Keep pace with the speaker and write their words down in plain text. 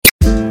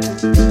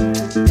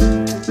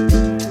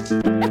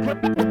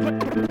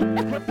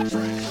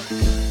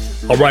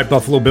All right,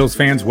 Buffalo Bills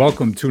fans,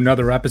 welcome to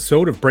another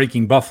episode of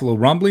Breaking Buffalo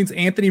Rumblings.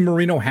 Anthony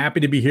Marino, happy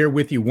to be here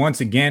with you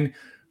once again,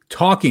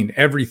 talking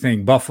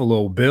everything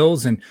Buffalo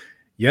Bills. And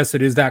yes,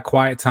 it is that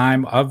quiet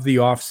time of the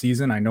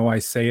offseason. I know I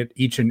say it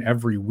each and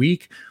every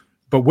week,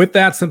 but with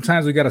that,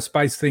 sometimes we got to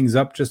spice things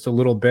up just a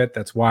little bit.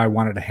 That's why I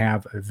wanted to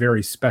have a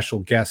very special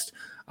guest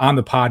on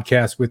the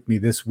podcast with me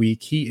this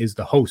week. He is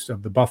the host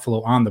of the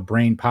Buffalo on the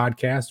Brain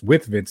podcast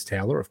with Vince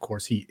Taylor. Of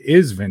course, he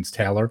is Vince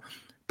Taylor,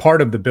 part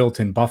of the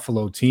built-in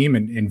Buffalo team.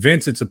 And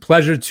Vince, it's a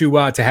pleasure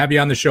to have you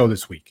on the show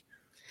this week.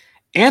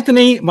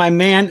 Anthony, my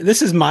man,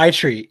 this is my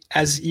treat.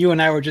 As you and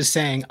I were just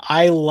saying,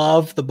 I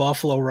love the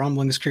Buffalo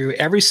Rumblings crew.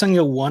 Every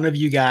single one of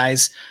you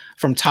guys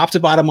from top to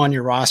bottom on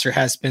your roster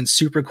has been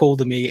super cool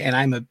to me, and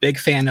I'm a big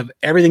fan of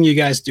everything you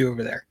guys do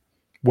over there.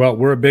 Well,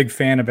 we're a big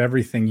fan of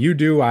everything you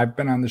do. I've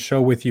been on the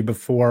show with you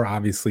before.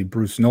 Obviously,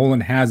 Bruce Nolan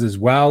has as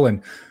well.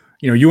 And,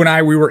 you know, you and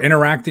I, we were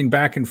interacting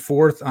back and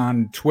forth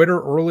on Twitter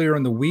earlier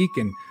in the week,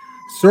 and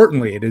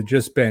certainly it had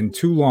just been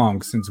too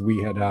long since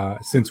we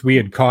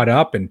had caught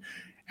up. And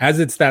as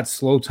it's that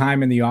slow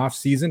time in the off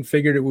season,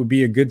 figured it would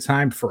be a good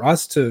time for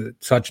us to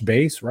touch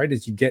base, right?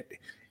 As you get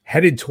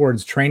headed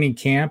towards training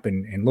camp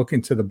and look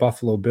into the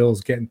Buffalo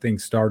Bills getting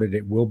things started.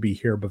 It will be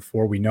here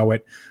before we know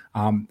it.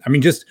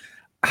 Just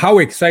how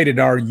excited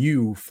are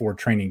you for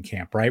training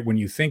camp, right? When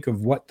you think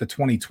of what the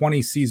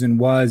 2020 season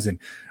was and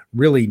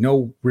really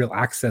no real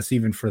access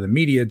even for the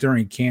media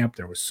during camp,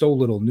 there was so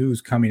little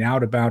news coming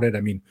out about it. I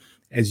mean,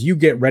 as you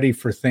get ready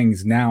for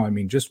things now,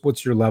 just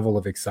what's your level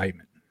of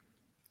excitement?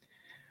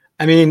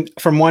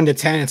 From 1 to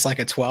 10, it's like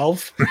a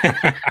 12.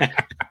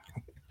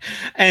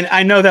 And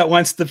I know that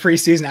once the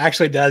preseason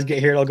actually does get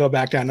here, it'll go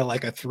back down to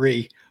like a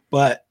 3.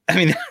 But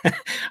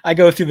I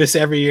go through this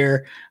every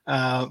year,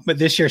 but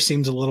this year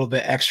seems a little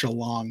bit extra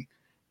long.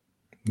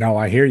 No,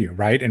 I hear you,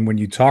 right? And when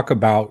you talk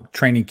about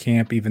training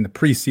camp, even the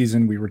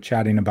preseason we were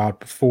chatting about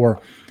before,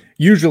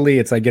 usually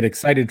it's I get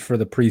excited for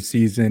the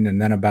preseason,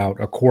 and then about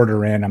a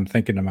quarter in, I'm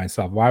thinking to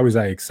myself, why was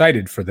I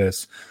excited for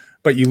this?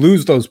 But you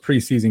lose those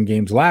preseason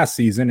games last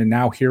season, and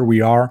now here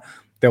we are.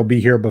 They'll be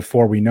here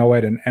before we know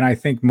it. And I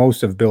think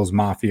most of Bills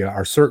Mafia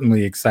are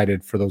certainly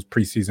excited for those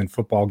preseason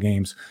football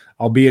games,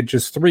 albeit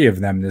just 3 of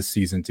them this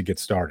season to get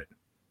started.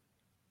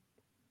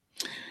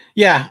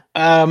 Yeah.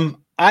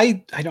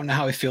 I don't know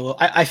how I feel.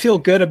 I feel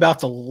good about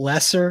the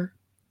lesser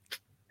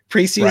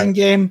preseason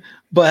game,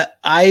 but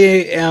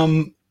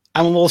I'm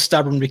a little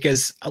stubborn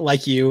because,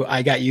 like you,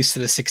 I got used to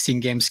the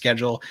 16-game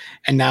schedule,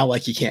 and now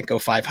you can't go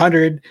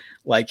 500.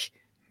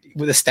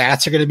 The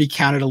stats are going to be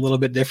counted a little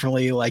bit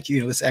differently,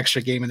 this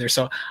extra game in there.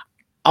 So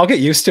I'll get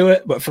used to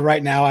it, but for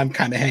right now, I'm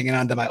kind of hanging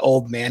on to my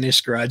old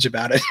manish grudge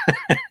about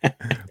it.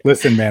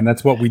 Listen, man,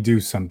 that's what we do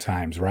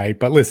sometimes, right?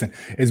 But listen,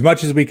 as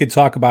much as we could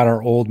talk about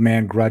our old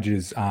man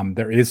grudges,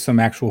 there is some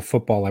actual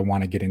football I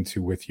want to get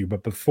into with you.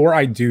 But before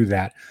I do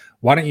that,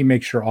 why don't you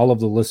make sure all of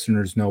the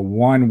listeners know,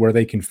 one, where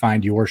they can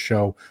find your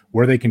show,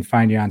 where they can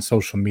find you on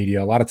social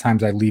media. A lot of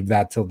times I leave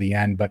that till the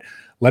end, but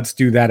let's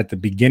do that at the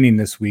beginning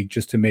this week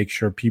just to make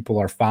sure people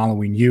are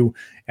following you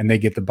and they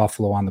get the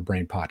Buffalo on the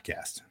Brain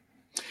podcast.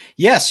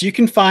 Yes, you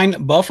can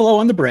find Buffalo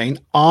on the Brain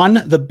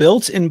on the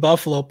Built-in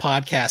Buffalo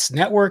Podcast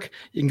Network.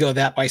 You can go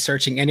that by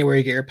searching anywhere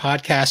you get your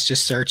podcast.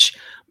 Just search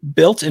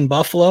Built-in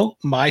Buffalo.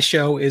 My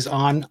show is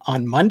on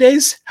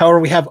Mondays. However,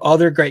 we have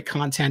other great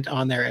content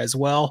on there as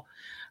well.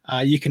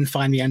 You can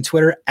find me on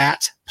Twitter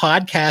at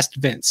Podcast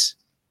Vince.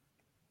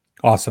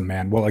 Awesome,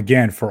 man. Well,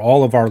 again, for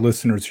all of our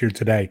listeners here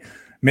today,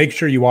 make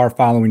sure you are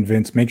following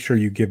Vince. Make sure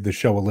you give the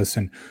show a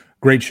listen.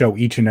 Great show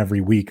each and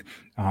every week.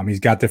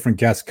 He's got different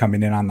guests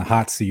coming in on the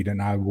hot seat,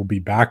 and I will be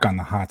back on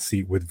the hot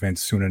seat with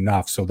Vince soon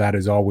enough. So that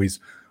is always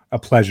a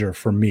pleasure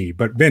for me.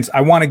 But Vince,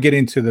 I want to get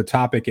into the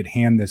topic at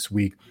hand this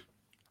week,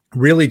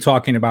 really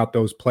talking about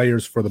those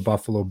players for the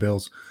Buffalo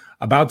Bills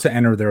about to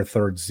enter their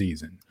 3rd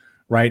season,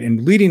 right?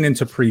 And leading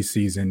into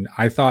preseason,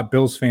 I thought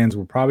Bills fans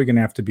were probably going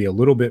to have to be a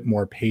little bit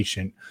more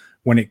patient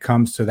when it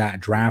comes to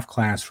that draft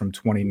class from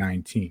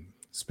 2019,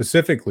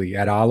 specifically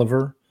Ed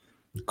Oliver,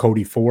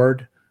 Cody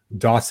Ford,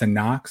 Dawson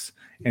Knox,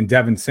 and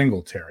Devin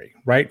Singletary,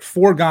 right?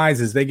 4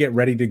 guys as they get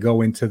ready to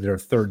go into their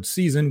 3rd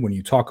season. When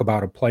you talk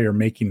about a player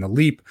making the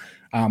leap,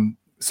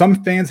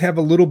 some fans have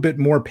a little bit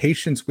more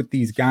patience with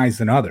these guys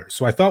than others.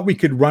 So I thought we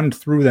could run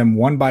through them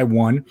one by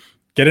one,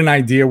 get an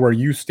idea where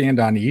you stand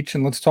on each,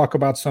 and let's talk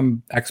about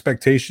some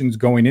expectations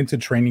going into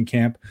training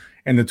camp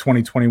and the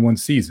 2021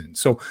 season.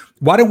 So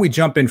why don't we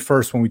jump in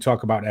first when we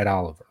talk about Ed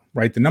Oliver,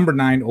 right? The number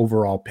 9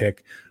 overall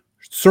pick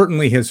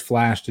certainly has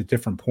flashed at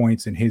different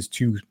points in his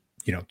 2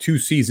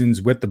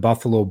 seasons with the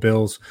Buffalo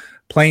Bills,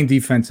 playing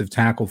defensive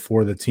tackle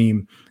for the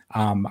team.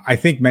 I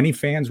think many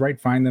fans, right,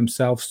 find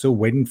themselves still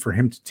waiting for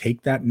him to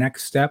take that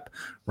next step,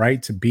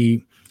 right, to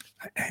be,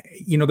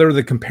 there are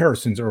the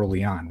comparisons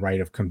early on,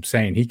 right, of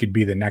saying he could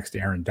be the next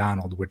Aaron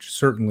Donald, which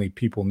certainly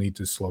people need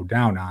to slow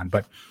down on.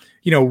 But,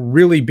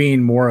 really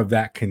being more of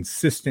that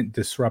consistent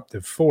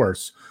disruptive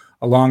force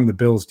along the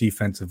Bills'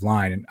 defensive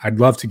line. And I'd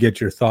love to get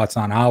your thoughts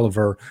on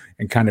Oliver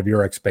and kind of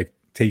your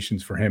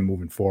expectations for him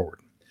moving forward.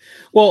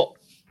 Well,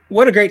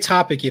 what a great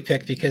topic you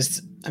picked,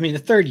 because I mean, the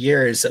third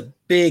year is a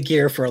big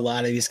year for a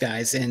lot of these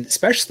guys, and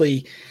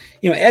especially,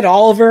 Ed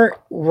Oliver.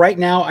 Right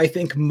now, I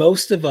think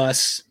most of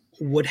us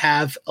would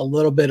have a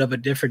little bit of a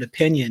different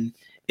opinion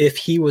if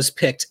he was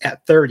picked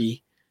at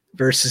 30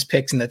 versus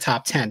picked in the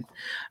top 10.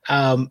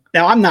 Now,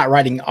 I'm not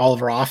writing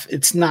Oliver off.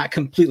 It's not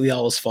completely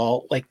all his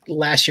fault. Like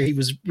last year, he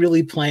was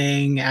really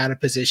playing out of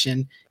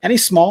position, and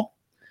he's small.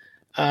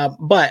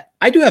 But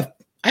I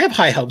have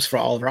high hopes for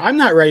Oliver. I'm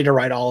not ready to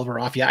write Oliver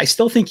off yet. I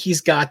still think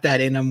he's got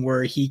that in him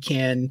where he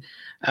can,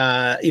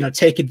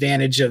 take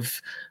advantage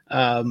of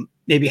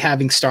maybe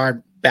having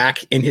Star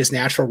back in his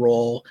natural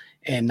role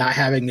and not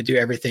having to do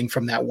everything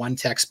from that one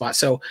tech spot.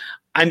 So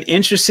I'm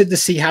interested to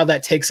see how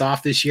that takes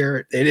off this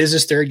year. It is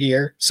his third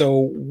year,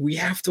 so we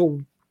have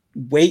to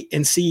wait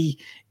and see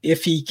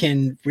if he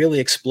can really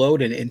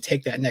explode and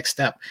take that next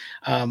step.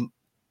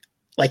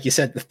 Like you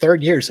said, the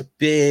third year is a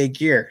big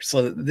year.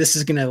 So this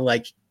is going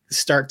to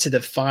start to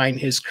define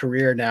his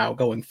career now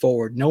going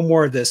forward. No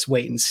more of this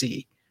wait and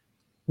see.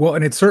 Well,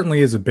 and it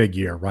certainly is a big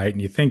year, right?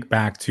 And you think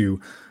back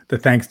to the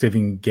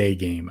Thanksgiving Day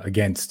game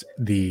against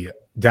the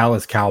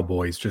Dallas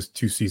Cowboys just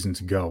 2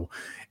 seasons ago.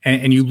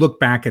 And you look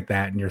back at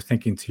that and you're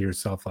thinking to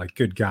yourself, like,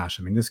 good gosh,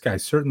 I mean, this guy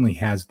certainly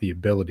has the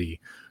ability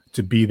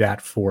to be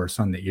that force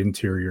on the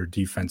interior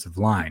defensive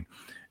line.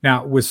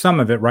 Now, with some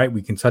of it, right,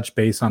 we can touch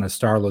base on a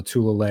Star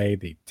Lotulelei,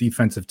 the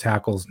defensive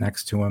tackles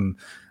next to him.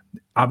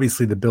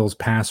 Obviously, the Bills'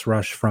 pass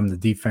rush from the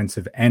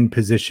defensive end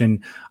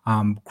position.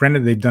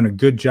 Granted, they've done a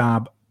good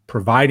job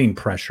providing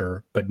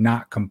pressure, but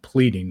not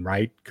completing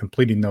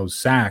those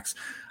sacks.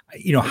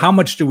 How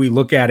much do we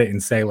look at it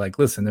and say, like,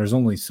 listen, there's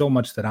only so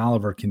much that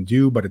Oliver can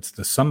do, but it's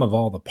the sum of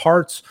all the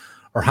parts?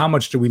 Or how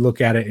much do we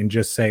look at it and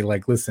just say,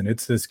 like, listen,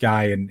 it's this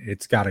guy and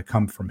it's got to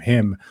come from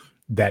him,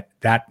 that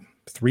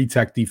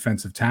 3-tech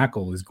defensive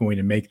tackle is going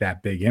to make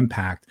that big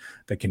impact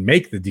that can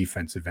make the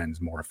defensive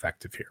ends more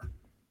effective here?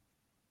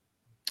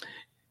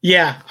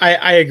 Yeah,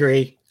 I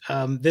agree.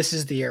 This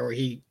is the year where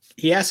he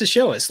has to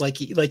show us, like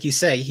you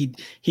say,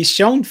 he's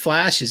shown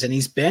flashes and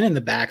he's been in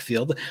the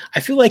backfield. I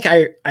feel like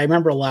I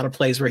remember a lot of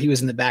plays where he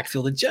was in the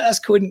backfield and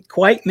just couldn't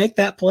quite make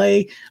that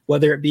play,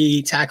 whether it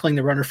be tackling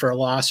the runner for a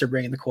loss or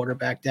bringing the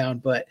quarterback down.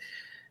 But,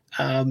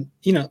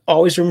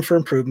 always room for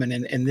improvement.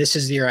 And this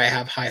is the year I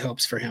have high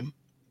hopes for him.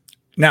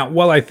 Now,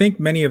 while I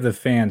think many of the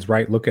fans,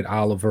 right, look at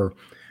Oliver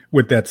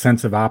with that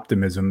sense of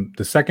optimism,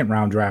 the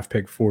second-round draft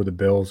pick for the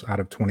Bills out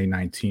of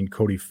 2019,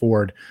 Cody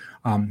Ford,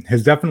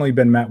 has definitely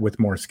been met with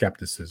more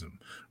skepticism,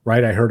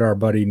 right? I heard our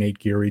buddy Nate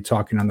Geary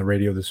talking on the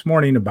radio this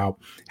morning about,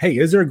 hey,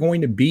 is there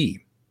going to be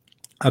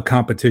a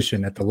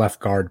competition at the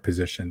left guard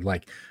position?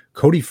 Like,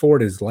 Cody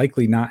Ford is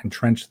likely not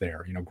entrenched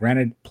there.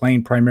 Granted,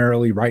 playing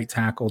primarily right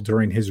tackle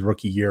during his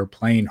rookie year,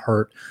 playing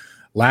hurt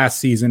last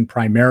season,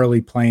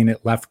 primarily playing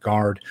at left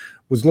guard.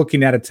 Was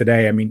looking at it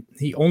today. I mean,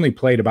 he only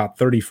played about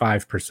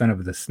 35%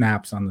 of the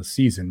snaps on the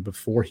season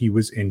before he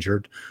was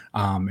injured,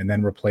 and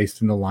then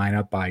replaced in the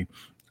lineup by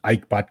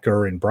Ike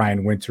Butker and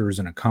Brian Winters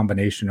and a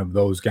combination of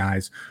those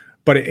guys.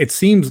 But it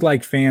seems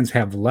like fans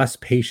have less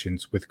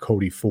patience with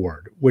Cody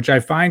Ford, which I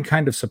find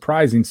kind of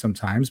surprising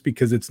sometimes,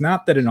 because it's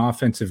not that an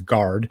offensive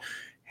guard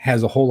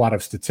has a whole lot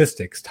of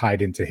statistics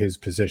tied into his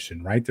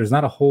position, right? There's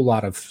not a whole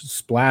lot of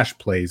splash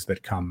plays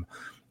that come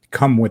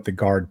with the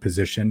guard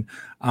position.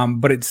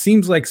 But it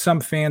seems like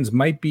some fans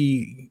might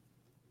be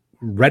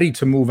ready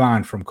to move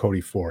on from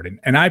Cody Ford.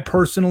 And I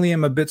personally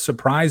am a bit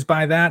surprised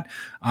by that.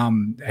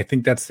 I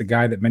think that's the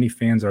guy that many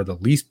fans are the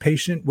least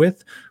patient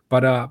with.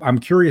 But I'm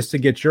curious to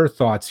get your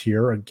thoughts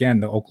here. Again,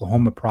 the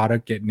Oklahoma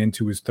product getting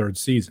into his third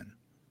season.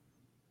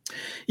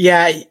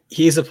 Yeah,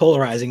 he's a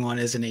polarizing one,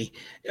 isn't he?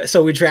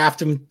 So we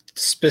draft him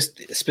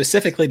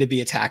specifically to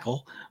be a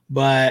tackle,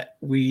 but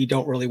we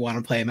don't really want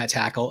to play him at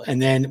tackle.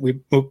 And then we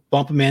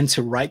bump him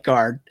into right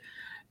guard,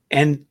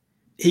 and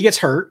he gets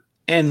hurt.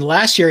 And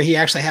last year he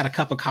actually had a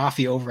cup of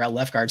coffee over at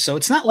left guard. So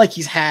it's not like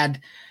he's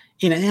had,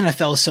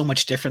 NFL is so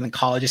much different than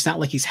college. It's not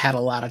like he's had a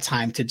lot of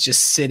time to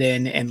just sit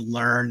in and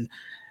learn,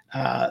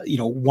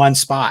 one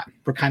spot.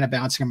 We're kind of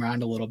bouncing him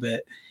around a little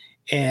bit.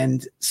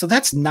 And so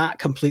that's not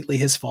completely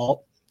his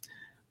fault.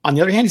 On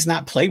the other hand, he's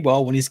not played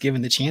well when he's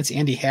given the chance,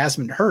 and he has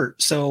been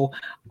hurt. So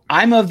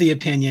I'm of the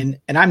opinion,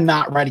 and I'm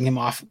not writing him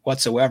off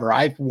whatsoever.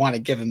 I want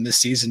to give him this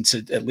season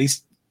to at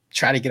least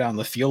try to get on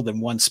the field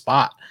in one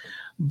spot.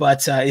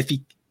 But if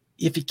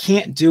he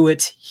can't do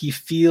it, he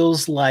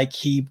feels like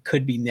he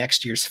could be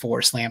next year's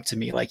Forrest Lamp to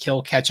me. Like,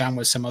 he'll catch on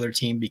with some other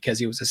team because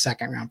he was a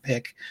second-round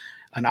pick,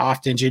 an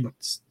oft-injured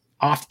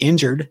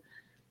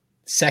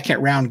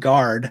second-round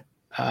guard.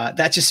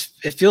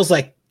 It feels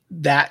like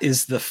that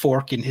is the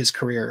fork in his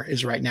career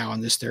is right now in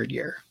this third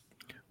year.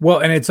 Well,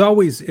 and it's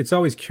always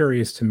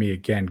curious to me,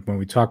 again, when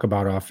we talk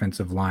about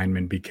offensive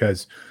linemen,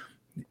 because,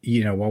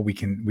 while we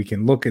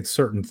can look at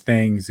certain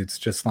things, it's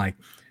just like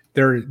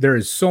there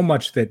is so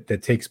much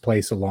that takes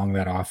place along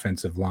that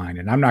offensive line.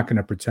 And I'm not going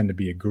to pretend to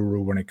be a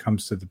guru when it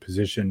comes to the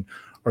position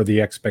or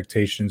the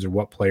expectations or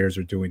what players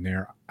are doing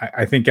there.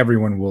 I think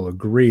everyone will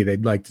agree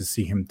they'd like to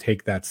see him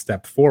take that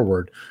step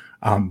forward.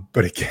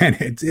 But again,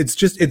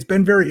 it's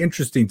been very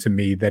interesting to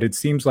me that it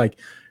seems like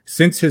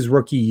since his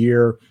rookie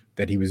year,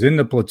 that he was in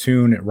the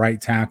platoon at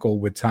right tackle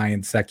with Ty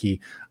and Secchi,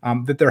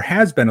 that there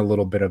has been a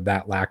little bit of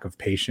that lack of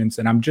patience.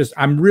 And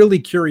I'm really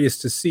curious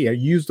to see. I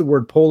used the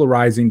word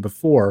polarizing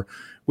before,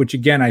 which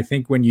again, I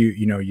think when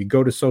you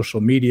go to social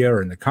media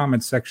or in the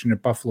comments section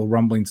at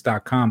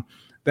BuffaloRumblings.com,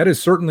 that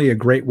is certainly a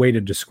great way to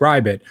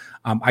describe it.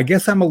 I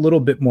guess I'm a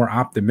little bit more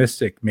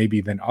optimistic maybe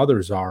than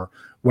others are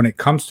when it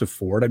comes to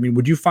Ford. I mean,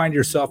 would you find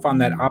yourself on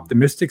that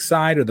optimistic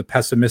side or the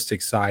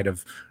pessimistic side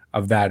of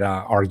that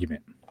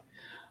argument?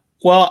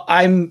 Well,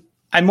 I'm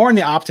more on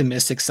the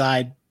optimistic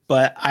side,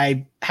 but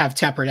I have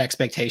tempered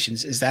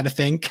expectations. Is that a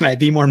thing? Can I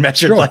be more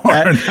measured like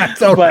that?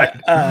 That's all right.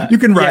 You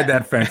can ride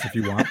that fence if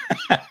you want.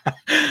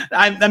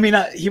 I mean,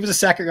 he was a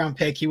second round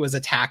pick. He was a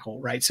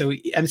tackle, right? So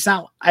it's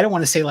not. I don't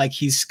want to say like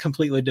he's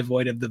completely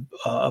devoid of the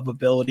of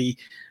ability.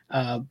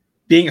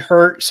 Being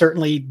hurt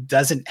certainly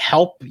doesn't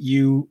help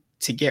you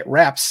to get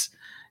reps,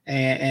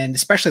 and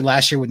especially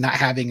last year with not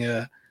having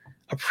a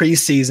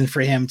preseason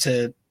for him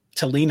to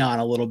lean on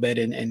a little bit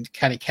and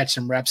kind of catch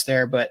some reps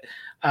there. But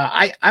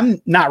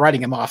I'm not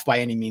writing him off by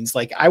any means.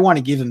 Like, I want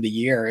to give him the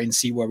year and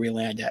see where we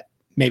land at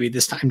maybe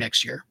this time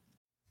next year.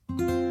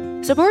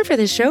 Support for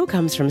this show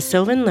comes from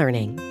Sylvan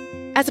Learning.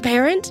 As a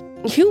parent,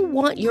 you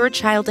want your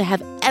child to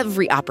have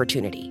every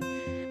opportunity,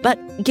 but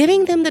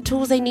giving them the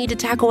tools they need to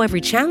tackle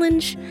every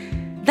challenge,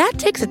 that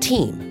takes a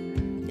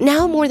team.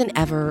 Now more than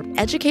ever,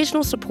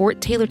 educational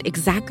support tailored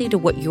exactly to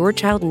what your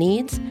child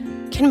needs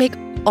can make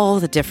all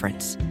the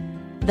difference.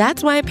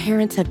 That's why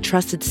parents have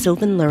trusted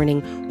Sylvan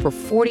Learning for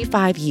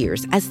 45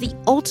 years as the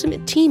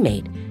ultimate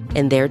teammate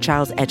in their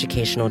child's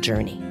educational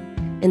journey,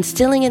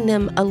 instilling in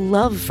them a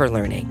love for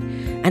learning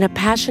and a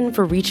passion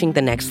for reaching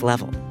the next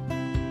level.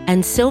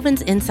 And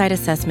Sylvan's Insight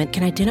Assessment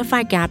can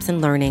identify gaps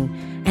in learning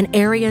and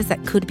areas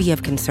that could be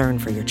of concern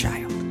for your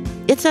child.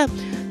 It's a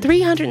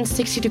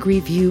 360-degree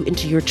view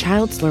into your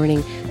child's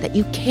learning that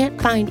you can't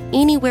find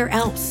anywhere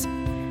else,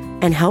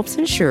 and helps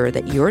ensure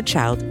that your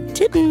child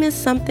didn't miss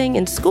something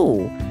in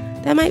school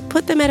that might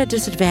put them at a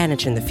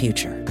disadvantage in the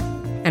future.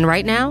 And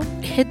right now,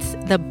 it's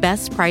the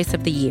best price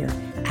of the year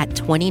at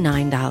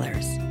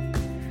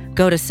 $29.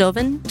 Go to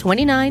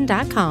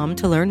sylvan29.com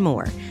to learn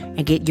more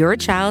and get your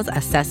child's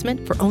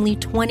assessment for only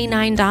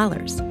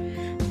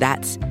 $29.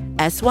 That's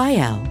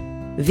SYLVAN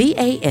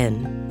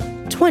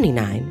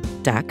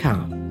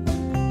 29.com.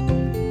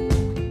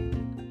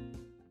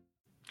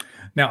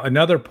 Now,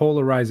 another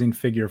polarizing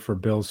figure for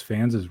Bills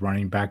fans is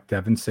running back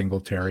Devin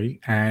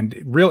Singletary.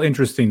 And real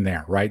interesting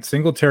there, right?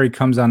 Singletary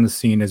comes on the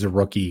scene as a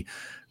rookie,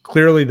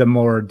 clearly the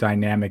more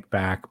dynamic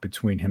back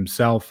between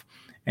himself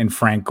and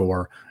Frank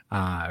Gore.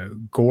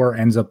 Gore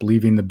ends up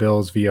leaving the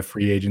Bills via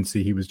free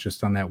agency. He was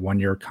just on that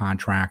one-year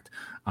contract.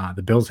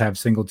 The Bills have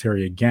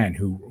Singletary again,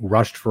 who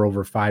rushed for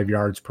over 5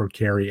 yards per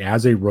carry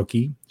as a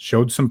rookie,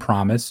 showed some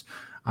promise.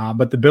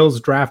 But the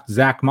Bills draft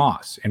Zach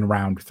Moss in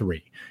round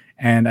 3.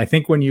 And I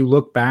think when you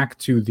look back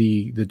to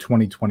the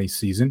 2020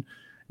 season,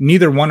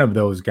 neither one of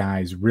those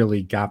guys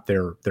really got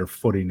their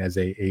footing as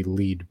a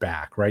lead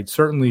back, right?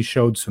 Certainly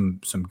showed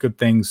some good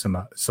things,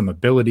 some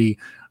ability.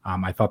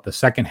 I thought the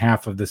second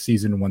half of the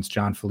season, once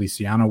John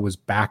Feliciano was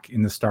back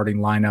in the starting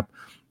lineup,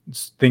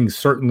 things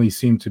certainly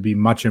seemed to be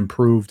much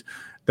improved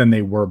than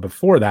they were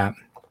before that.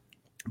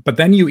 But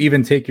then you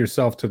even take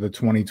yourself to the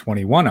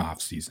 2021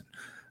 offseason.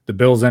 The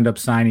Bills end up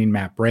signing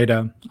Matt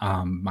Breida.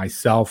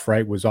 Myself,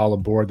 right, was all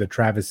aboard the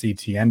Travis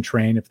Etienne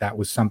train if that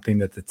was something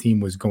that the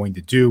team was going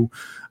to do.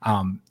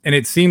 And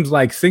it seems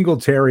like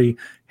Singletary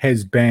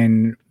has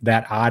been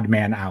that odd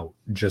man out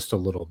just a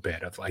little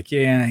bit of like,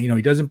 yeah,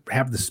 he doesn't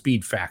have the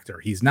speed factor.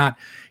 He's not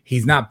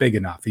big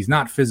enough. He's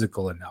not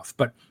physical enough,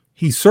 but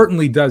he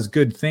certainly does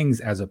good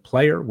things as a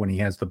player when he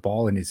has the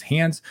ball in his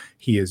hands.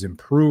 He has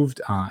improved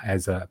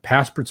as a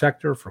pass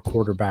protector for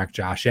quarterback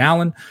Josh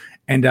Allen.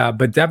 And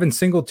but Devin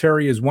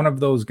Singletary is one of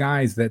those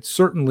guys that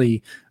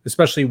certainly,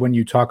 especially when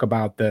you talk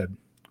about the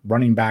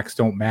running backs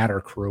don't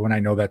matter crew, and I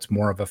know that's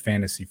more of a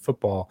fantasy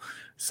football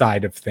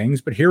side of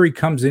things, but here he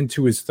comes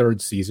into his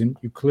third season.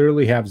 You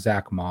clearly have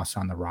Zach Moss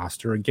on the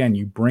roster. Again,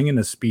 you bring in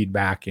a speed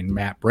back in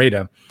Matt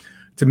Breida.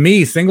 To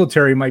me,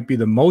 Singletary might be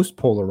the most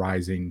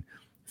polarizing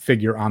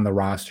figure on the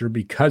roster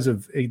because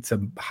of it's a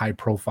high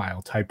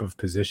profile type of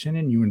position,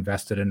 and you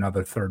invested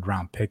another third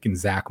round pick in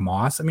Zach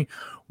Moss. I mean,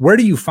 where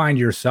do you find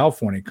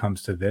yourself when it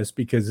comes to this?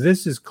 Because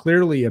this is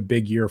clearly a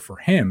big year for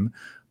him,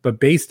 but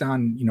based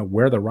on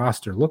where the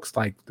roster looks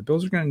like, the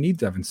Bills are going to need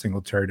Devin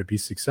Singletary to be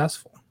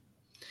successful.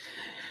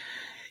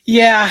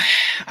 Yeah,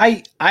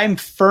 I'm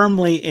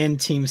firmly in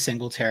Team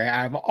Singletary.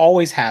 I've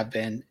always have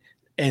been,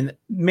 and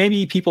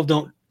maybe people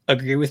don't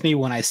agree with me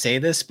when I say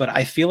this, but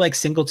I feel like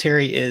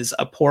Singletary is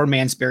a poor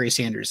man's Barry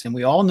Sanders, and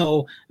we all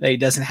know that he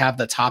doesn't have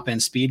the top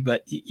end speed,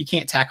 but you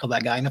can't tackle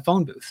that guy in a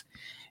phone booth.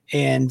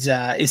 And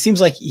it seems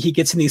like he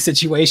gets in these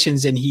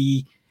situations and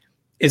he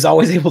is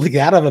always able to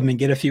get out of them and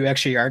get a few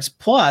extra yards.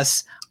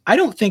 Plus, I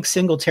don't think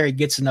Singletary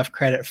gets enough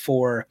credit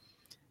for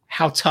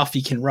how tough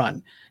he can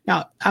run.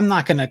 Now, I'm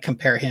not going to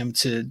compare him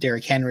to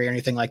Derrick Henry or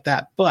anything like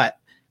that, but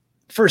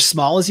for as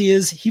small as he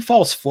is, he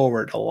falls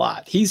forward a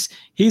lot. He's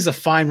a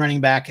fine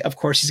running back. Of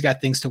course, he's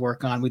got things to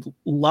work on. We'd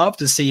love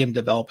to see him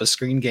develop a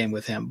screen game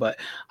with him, but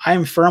I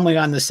am firmly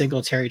on the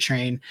Singletary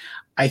train.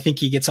 I think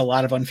he gets a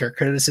lot of unfair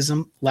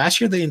criticism.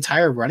 Last year, the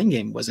entire running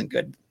game wasn't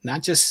good,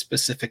 not just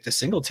specific to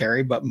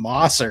Singletary, but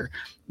Mosser.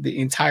 The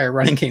entire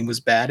running game was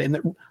bad, and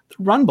the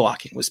run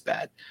blocking was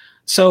bad.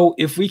 So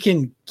if we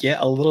can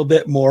get a little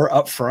bit more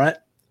up front,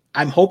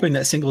 I'm hoping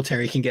that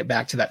Singletary can get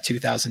back to that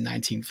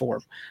 2019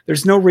 form.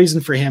 There's no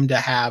reason for him to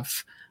have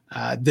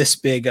this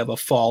big of a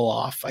fall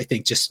off, I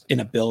think, just in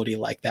ability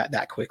like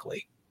that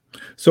quickly.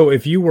 So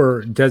if you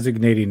were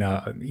designating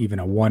even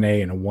a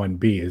 1A and a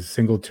 1B, is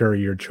Singletary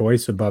your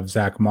choice above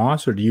Zach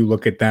Moss, or do you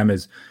look at them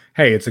as,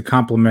 hey, it's a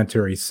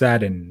complementary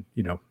set and,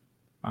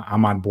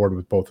 I'm on board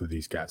with both of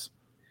these guys?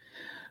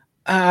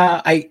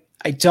 I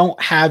don't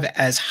have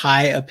as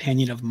high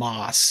opinion of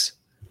Moss.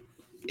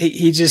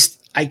 He just,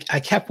 I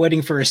kept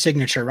waiting for a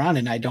signature run,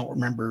 and I don't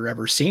remember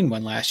ever seeing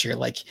one last year.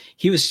 Like,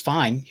 he was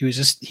fine. He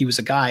was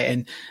a guy.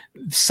 And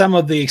some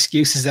of the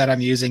excuses that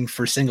I'm using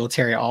for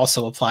Singletary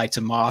also apply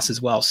to Moss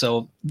as well.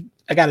 So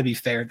I got to be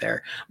fair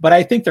there, but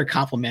I think they're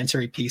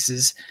complementary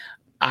pieces.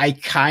 I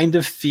kind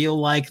of feel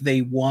like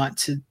they want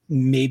to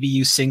maybe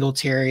use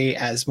Singletary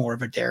as more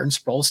of a Darren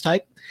Sproles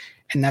type.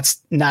 And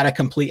that's not a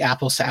complete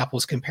apples to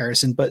apples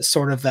comparison, but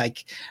sort of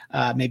like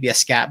maybe a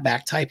scat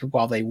back type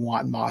while they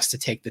want Moss to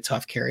take the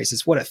tough carries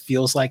is what it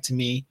feels like to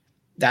me.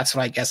 That's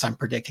what I guess I'm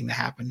predicting to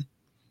happen.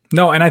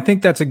 No, and I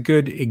think that's a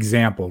good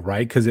example,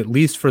 right? Because at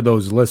least for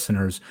those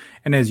listeners,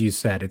 and as you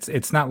said,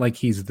 it's not like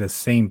he's the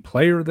same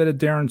player that a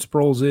Darren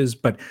Sproles is,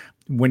 but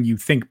when you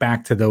think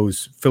back to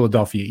those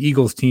Philadelphia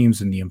Eagles teams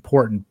and the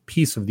important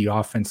piece of the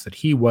offense that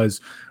he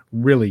was,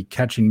 really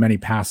catching many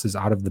passes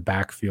out of the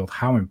backfield,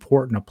 how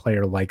important a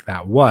player like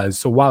that was.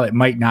 So while it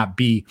might not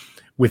be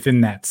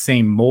within that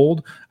same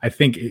mold, I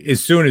think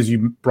as soon as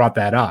you brought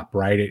that up,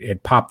 right,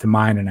 it popped to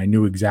mind, and I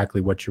knew exactly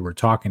what you were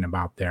talking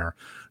about there.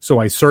 So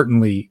I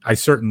certainly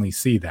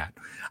see that.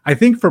 I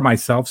think for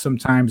myself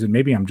sometimes, and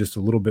maybe I'm just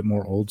a little bit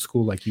more old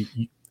school, like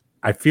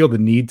I feel the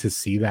need to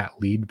see that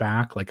lead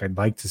back. Like, I'd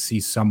like to see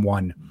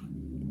someone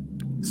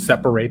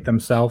separate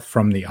themselves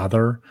from the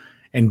other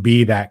and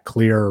be that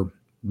clear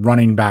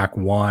running back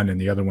one and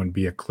the other one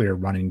be a clear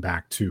running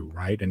back two,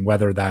 right? And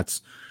whether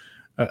that's,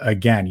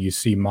 again, you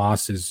see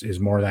Moss is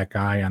more that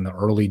guy on the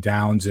early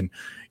downs, and,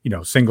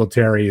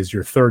 Singletary is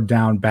your third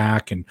down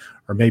back,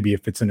 or maybe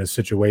if it's in a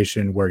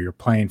situation where you're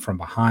playing from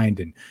behind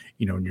and,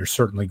 and you're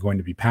certainly going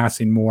to be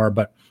passing more,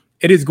 but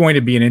it is going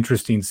to be an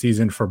interesting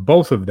season for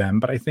both of them.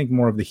 But I think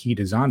more of the heat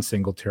is on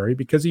Singletary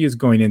because he is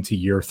going into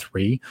year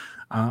 3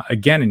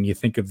 again. And you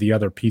think of the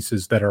other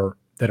pieces that are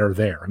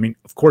there. I mean,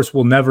 of course,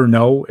 we'll never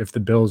know if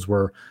the Bills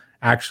were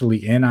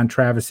actually in on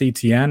Travis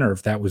Etienne or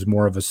if that was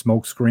more of a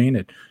smokescreen.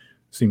 It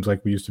seems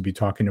like we used to be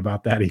talking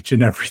about that each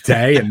and every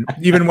day. And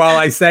even while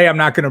I say I'm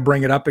not going to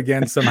bring it up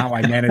again, somehow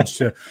I managed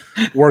to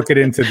work it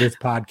into this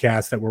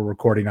podcast that we're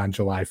recording on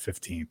July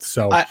 15th.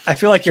 So I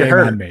feel like you're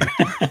hurt. On me.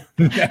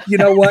 You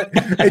know what?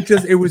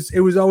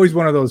 It was always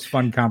one of those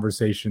fun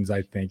conversations.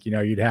 I think,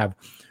 you'd have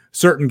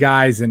certain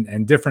guys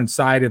and different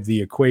side of the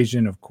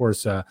equation. Of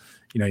course,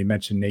 you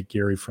mentioned Nate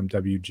Geary from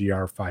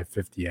WGR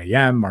 550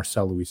 AM,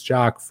 Marcel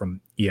Louis-Jacques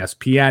from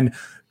ESPN,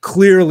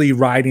 clearly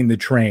riding the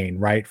train,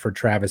 right, for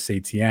Travis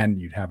Etienne.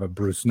 You'd have a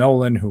Bruce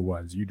Nolan who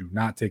was, you do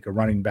not take a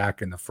running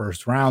back in the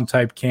first round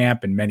type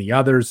camp, and many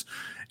others.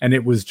 And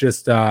it was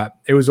just,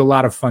 it was a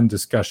lot of fun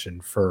discussion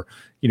for,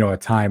 a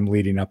time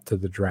leading up to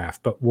the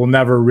draft. But we'll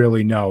never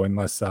really know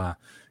unless,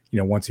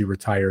 once he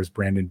retires,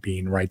 Brandon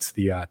Beane writes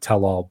the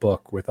tell-all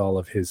book with all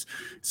of his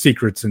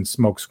secrets and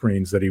smoke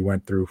screens that he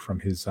went through from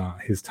his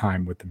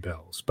time with the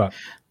Bills. But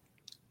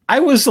I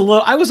was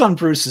on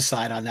Bruce's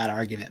side on that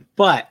argument,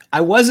 but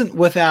I wasn't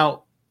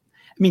without.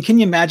 I mean, can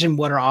you imagine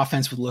what our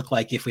offense would look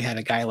like if we had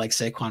a guy like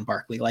Saquon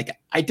Barkley? Like,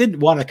 I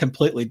didn't want to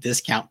completely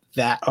discount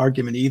that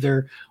argument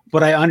either,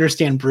 but I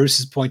understand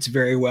Bruce's points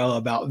very well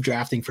about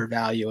drafting for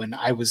value, and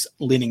I was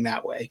leaning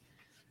that way.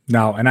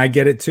 No, and I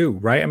get it too,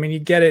 right? I mean, you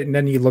get it, and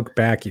then you look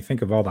back, you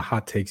think of all the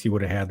hot takes you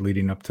would have had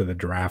leading up to the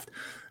draft.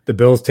 The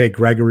Bills take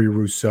Gregory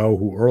Rousseau,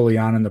 who early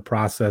on in the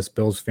process,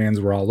 Bills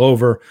fans were all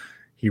over.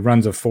 He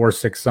runs a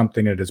 4.6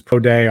 something at his pro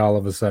day. All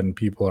of a sudden,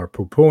 people are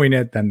poo-pooing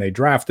it. Then they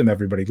draft him.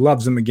 Everybody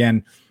loves him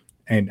again.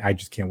 And I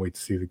just can't wait to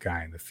see the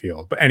guy in the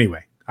field. But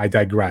anyway, I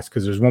digress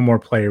because there's one more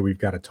player we've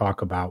got to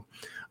talk about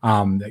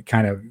that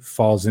kind of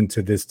falls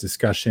into this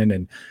discussion.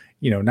 And,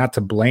 not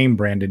to blame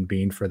Brandon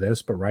Beane for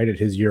this, but right at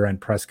his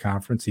year-end press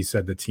conference, he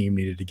said the team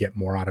needed to get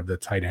more out of the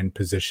tight end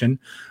position.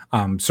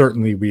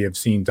 Certainly, we have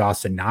seen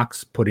Dawson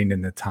Knox putting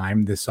in the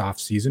time this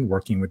offseason,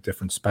 working with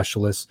different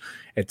specialists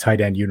at Tight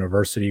End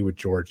University with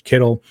George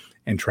Kittle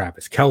and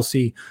Travis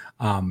Kelce.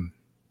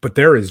 But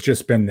there has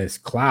just been this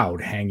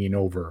cloud hanging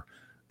over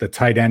the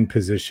tight end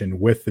position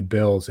with the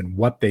Bills and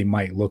what they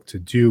might look to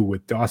do,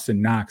 with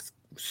Dawson Knox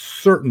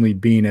certainly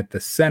being at the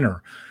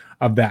center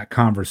of that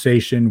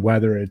conversation,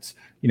 whether it's,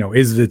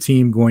 is the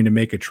team going to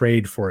make a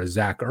trade for a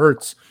Zach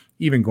Ertz,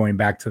 even going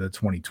back to the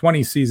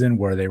 2020 season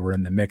where they were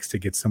in the mix to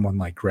get someone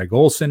like Greg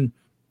Olsen.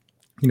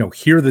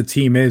 here the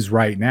team is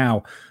right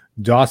now.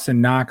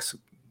 Dawson Knox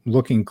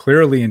looking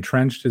clearly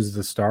entrenched as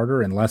the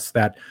starter, unless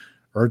that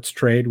Ertz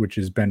trade, which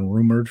has been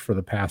rumored for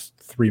the past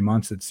 3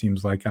 months, it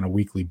seems like on a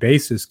weekly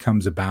basis,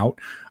 comes about.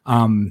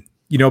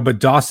 But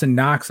Dawson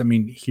Knox,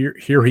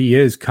 here he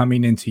is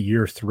coming into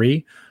year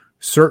 3,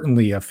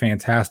 certainly a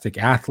fantastic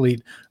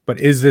athlete, but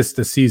is this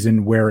the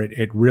season where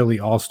it really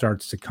all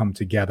starts to come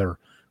together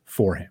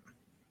for him?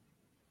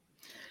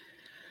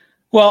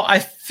 Well, I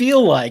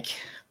feel like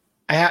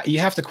you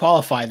have to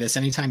qualify this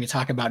anytime you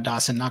talk about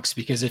Dawson Knox,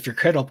 because if you're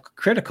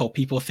critical,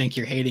 people think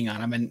you're hating on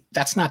him, and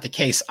that's not the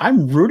case.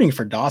 I'm rooting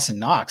for Dawson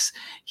Knox.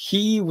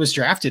 He was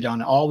drafted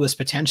on all this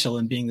potential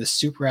and being this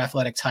super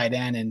athletic tight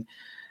end, and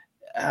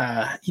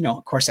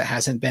of course, it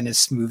hasn't been as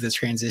smooth a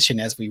transition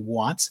as we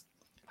want.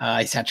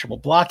 He's had trouble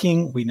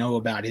blocking. We know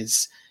about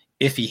his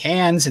iffy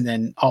hands, and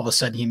then all of a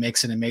sudden he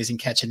makes an amazing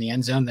catch in the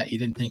end zone that you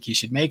didn't think he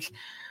should make.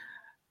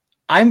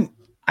 I'm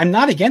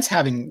not against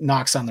having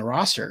Knox on the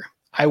roster.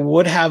 I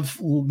would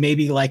have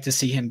maybe liked to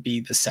see him be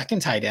the second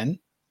tight end.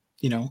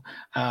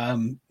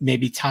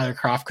 Maybe Tyler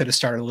Kroft could have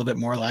started a little bit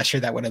more last year.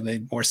 That would have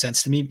made more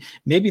sense to me.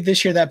 Maybe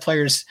this year that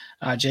player's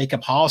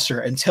Jacob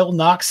Hollister until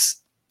Knox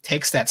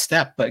takes that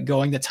step, but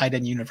going to tight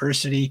end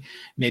university,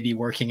 maybe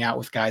working out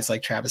with guys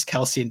like Travis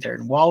Kelce and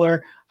Darren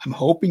Waller. I'm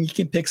hoping he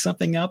can pick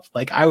something up.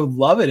 Like, I would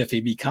love it if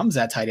he becomes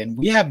that tight end.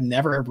 We have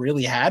never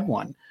really had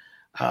one.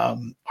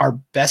 Our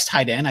best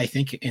tight end, I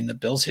think, in the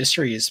Bills'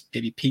 history is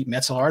maybe Pete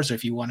Metzelaars, or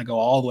if you want to go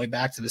all the way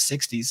back to the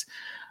 60s.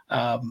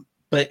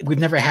 But we've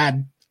never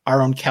had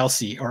our own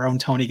Kelce, our own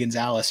Tony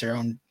Gonzalez, our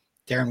own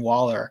Darren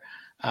Waller.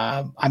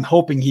 I'm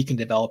hoping he can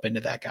develop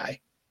into that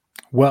guy.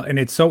 Well, and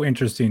it's so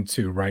interesting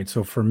too, right?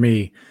 So for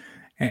me,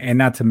 and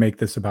not to make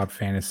this about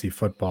fantasy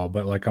football,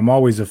 but like, I'm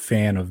always a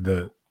fan of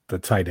the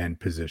tight end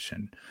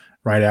position,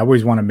 right? I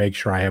always want to make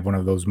sure I have one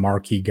of those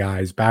marquee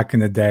guys. Back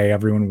in the day,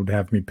 everyone would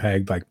have me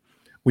pegged like,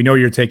 we know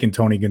you're taking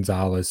Tony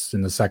Gonzalez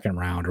in the second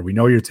round, or we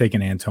know you're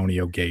taking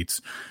Antonio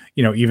Gates,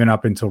 even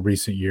up until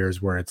recent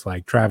years where it's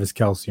like Travis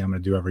Kelce, I'm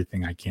going to do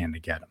everything I can to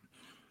get him.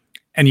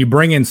 And you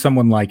bring in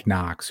someone like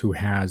Knox, who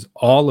has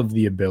all of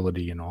the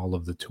ability and all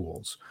of the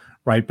tools,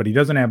 right? But he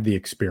doesn't have the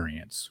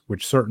experience,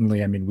 which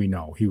certainly, we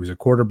know he was a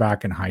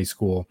quarterback in high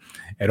school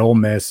at Ole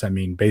Miss.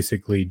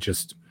 Basically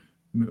just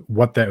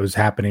what that was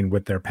happening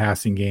with their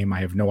passing game. I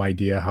have no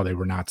idea how they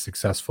were not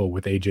successful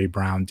with A.J.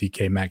 Brown,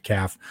 DK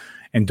Metcalf,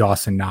 and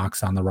Dawson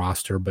Knox on the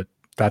roster, but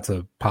that's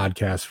a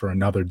podcast for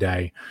another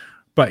day.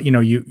 But,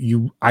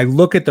 I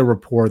look at the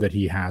rapport that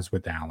he has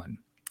with Allen,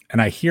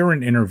 and I hear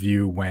an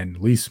interview when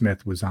Lee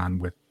Smith was on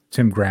with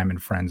Tim Graham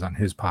and friends on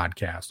his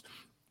podcast,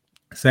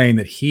 saying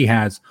that he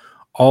has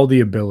all the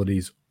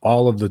abilities,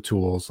 all of the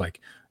tools,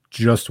 like,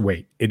 just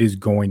wait, it is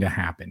going to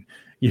happen.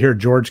 You hear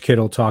George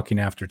Kittle talking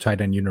after Tight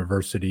End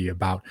University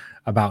about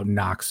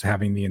Knox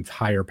having the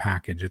entire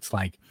package. It's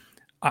like,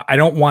 I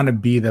don't want to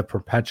be the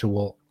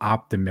perpetual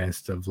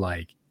optimist of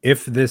like,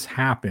 if this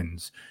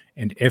happens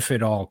and if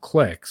it all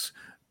clicks,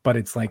 but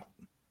it's like,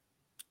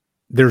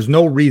 there's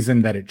no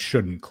reason that it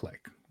shouldn't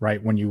click,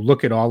 right? When you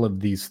look at all of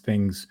these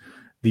things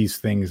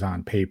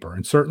on paper,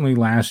 and certainly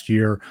last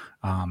year,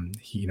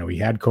 he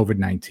had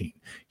COVID-19.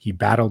 He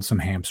battled some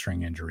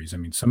hamstring injuries.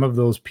 Some of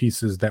those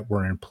pieces that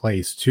were in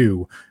place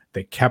too,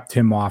 that kept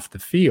him off the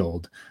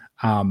field.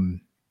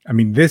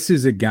 This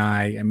is a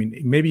guy,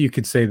 maybe you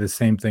could say the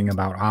same thing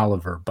about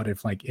Oliver, but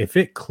if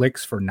it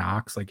clicks for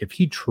Knox, like if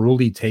he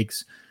truly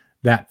takes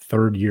that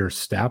third year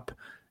step,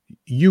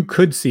 you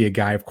could see a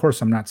guy, of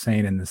course, I'm not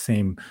saying in the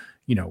same,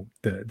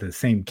 the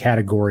same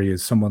category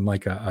as someone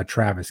like a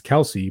Travis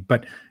Kelce,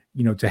 but,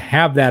 to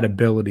have that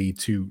ability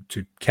to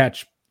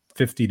catch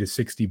 50 to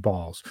 60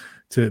 balls,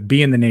 to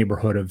be in the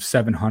neighborhood of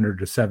 700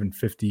 to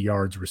 750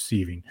 yards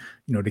receiving,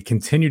 to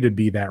continue to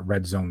be that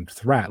red zone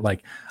threat.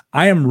 Like,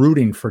 I am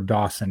rooting for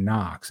Dawson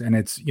Knox, and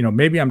it's,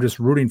 maybe I'm just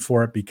rooting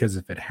for it because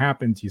if it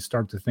happens, you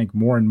start to think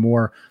more and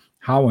more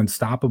how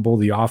unstoppable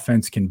the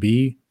offense can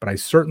be. But I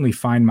certainly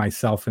find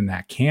myself in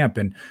that camp,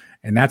 and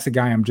that's a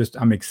guy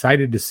I'm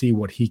excited to see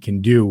what he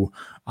can do.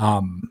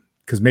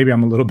 Because maybe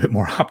I'm a little bit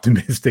more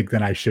optimistic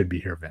than I should be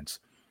here, Vince.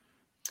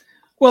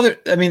 Well,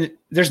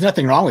 there's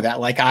nothing wrong with that.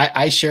 Like,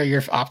 I share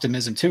your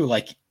optimism too.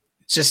 Like,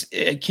 just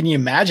can you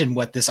imagine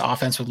what this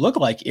offense would look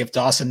like if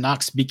Dawson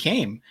Knox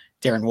became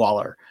Darren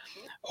Waller?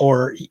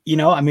 Or,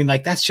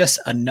 that's just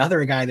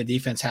another guy the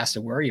defense has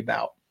to worry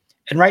about.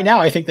 And right now,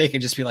 I think they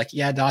could just be like,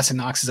 yeah, Dawson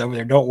Knox is over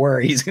there. Don't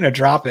worry. He's going to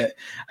drop it.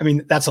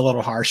 That's a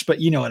little harsh,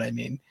 but you know what I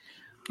mean?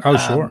 Oh,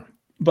 sure.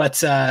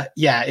 But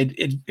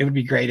it would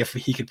be great if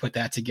he could put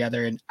that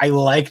together. And I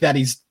like that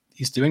he's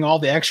doing all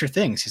the extra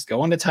things. He's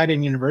going to tight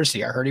end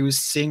university. I heard he was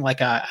seeing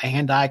like a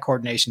hand-eye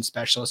coordination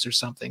specialist or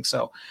something.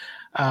 So,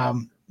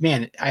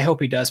 man, I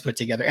hope he does put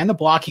together, and the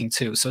blocking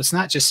too. So it's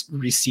not just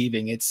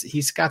receiving.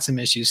 He's got some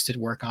issues to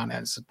work on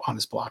his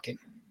blocking.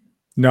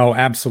 No,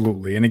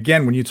 absolutely. And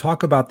again, when you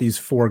talk about these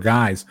four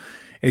guys,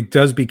 it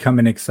does become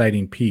an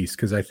exciting piece,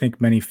 because I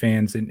think many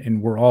fans,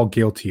 and we're all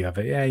guilty of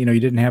it. Yeah, you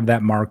didn't have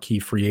that marquee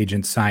free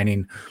agent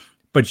signing,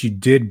 but you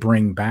did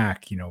bring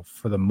back,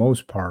 for the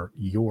most part,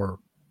 your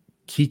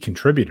key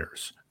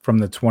contributors from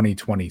the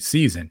 2020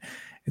 season.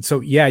 And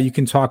so, yeah, you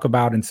can talk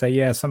about and say,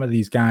 yeah, some of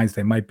these guys,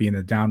 they might be in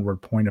the downward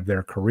point of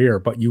their career,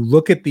 but you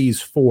look at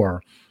these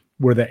four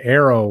where the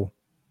arrow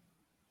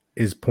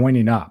is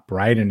pointing up,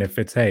 right? And if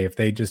it's, hey, if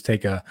they just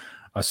take a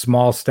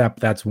small step,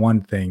 that's one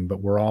thing,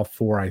 but we're all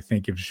four, I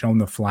think, have shown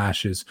the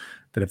flashes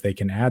that if they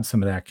can add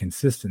some of that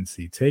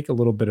consistency, take a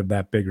little bit of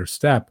that bigger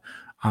step,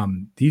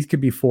 these could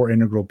be four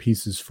integral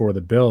pieces for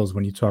the Bills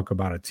when you talk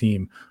about a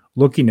team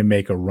looking to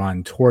make a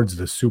run towards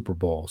the Super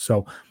Bowl.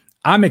 So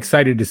I'm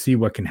excited to see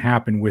what can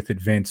happen with it,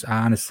 Vince.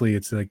 Honestly,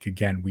 it's like,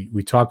 again,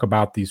 we talk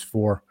about these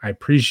four. I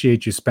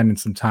appreciate you spending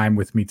some time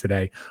with me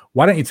today.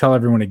 Why don't you tell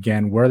everyone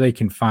again where they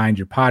can find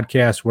your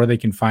podcast, where they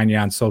can find you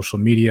on social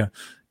media,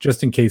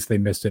 just in case they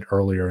missed it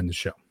earlier in the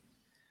show?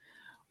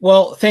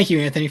 Well, thank you,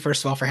 Anthony,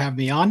 first of all, for having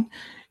me on.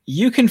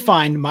 You can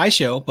find my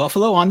show,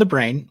 Buffalo on the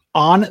Brain,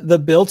 on the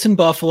Built in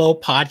Buffalo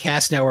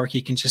podcast network.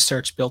 You can just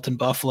search Built in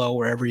Buffalo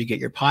wherever you get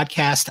your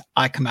podcast.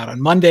 I come out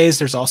on Mondays.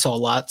 There's also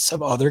lots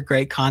of other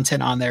great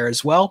content on there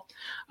as well.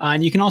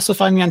 And you can also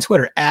find me on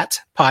Twitter at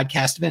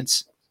Podcast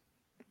Vince.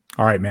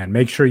 All right, man.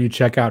 Make sure you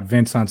check out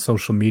Vince on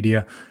social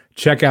media.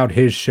 Check out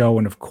his show.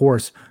 And of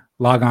course,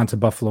 log on to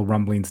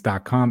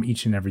BuffaloRumblings.com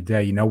each and every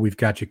day. You know, we've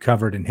got you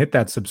covered, and hit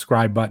that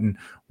subscribe button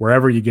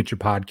wherever you get your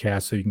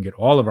podcast so you can get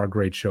all of our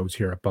great shows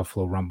here at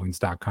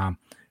BuffaloRumblings.com.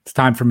 It's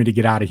time for me to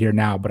get out of here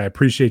now, but I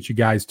appreciate you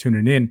guys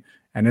tuning in.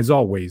 And as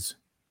always,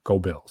 go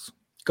Bills.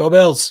 Go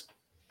Bills.